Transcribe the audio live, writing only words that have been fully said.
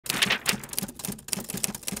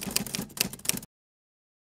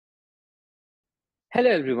Hello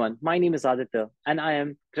everyone, my name is Aditya and I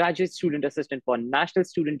am Graduate Student Assistant for National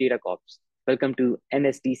Student Data Corps. Welcome to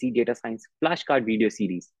NSDC Data Science Flashcard Video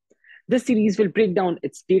Series. This series will break down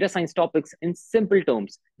its data science topics in simple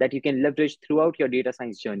terms that you can leverage throughout your data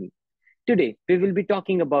science journey. Today, we will be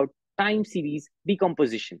talking about time series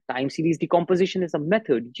decomposition. Time series decomposition is a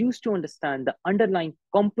method used to understand the underlying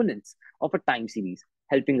components of a time series,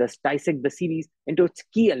 helping us dissect the series into its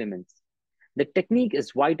key elements. The technique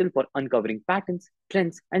is vital for uncovering patterns,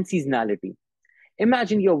 trends, and seasonality.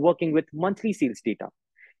 Imagine you're working with monthly sales data.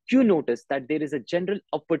 You notice that there is a general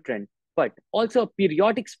upward trend, but also a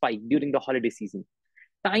periodic spike during the holiday season.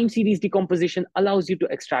 Time series decomposition allows you to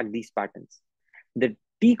extract these patterns. The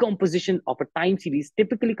decomposition of a time series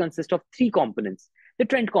typically consists of three components. The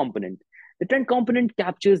trend component. The trend component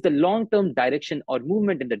captures the long term direction or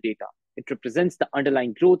movement in the data. It represents the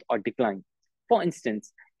underlying growth or decline. For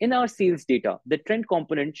instance, in our sales data, the trend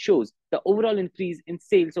component shows the overall increase in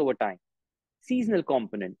sales over time. Seasonal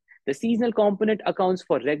component. The seasonal component accounts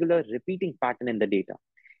for regular repeating pattern in the data.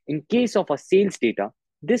 In case of a sales data,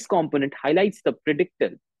 this component highlights the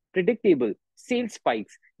predictable sales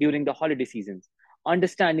spikes during the holiday seasons.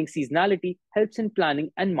 Understanding seasonality helps in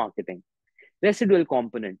planning and marketing. Residual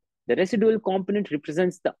component. The residual component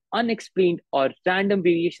represents the unexplained or random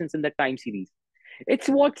variations in the time series. It's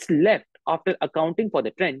what's left after accounting for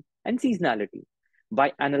the trend and seasonality.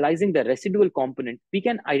 By analyzing the residual component, we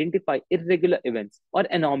can identify irregular events or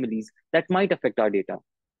anomalies that might affect our data.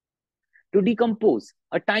 To decompose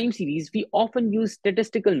a time series, we often use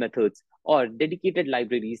statistical methods or dedicated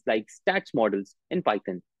libraries like stats models in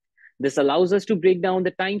Python. This allows us to break down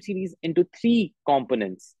the time series into three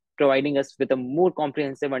components, providing us with a more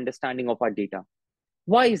comprehensive understanding of our data.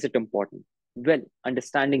 Why is it important? Well,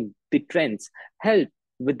 understanding the trends help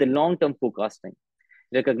with the long-term forecasting.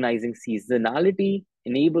 Recognizing seasonality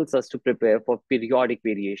enables us to prepare for periodic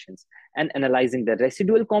variations, and analyzing the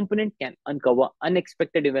residual component can uncover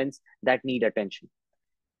unexpected events that need attention.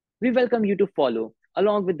 We welcome you to follow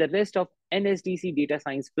along with the rest of NSDC Data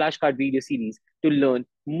Science Flashcard Video Series to learn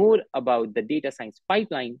more about the data science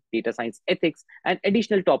pipeline, data science ethics, and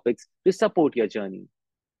additional topics to support your journey.